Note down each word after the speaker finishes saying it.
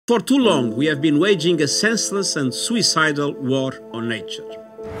For too long, we have been waging a senseless and suicidal war on nature.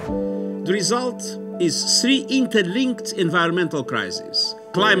 The result is three interlinked environmental crises: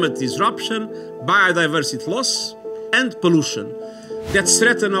 climate disruption, biodiversity loss, and pollution that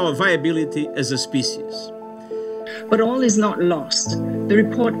threaten our viability as a species. But all is not lost. The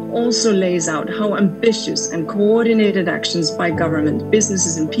report also lays out how ambitious and coordinated actions by government,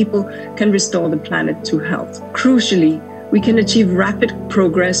 businesses, and people can restore the planet to health. Crucially, we can achieve rapid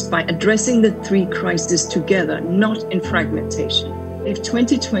progress by addressing the three crises together, not in fragmentation. If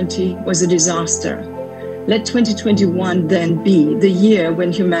 2020 was a disaster, let 2021 then be the year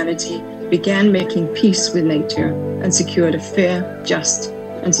when humanity began making peace with nature and secured a fair, just,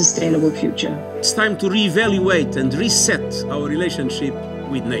 and sustainable future. It's time to reevaluate and reset our relationship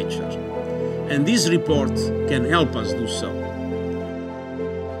with nature. And this report can help us do so.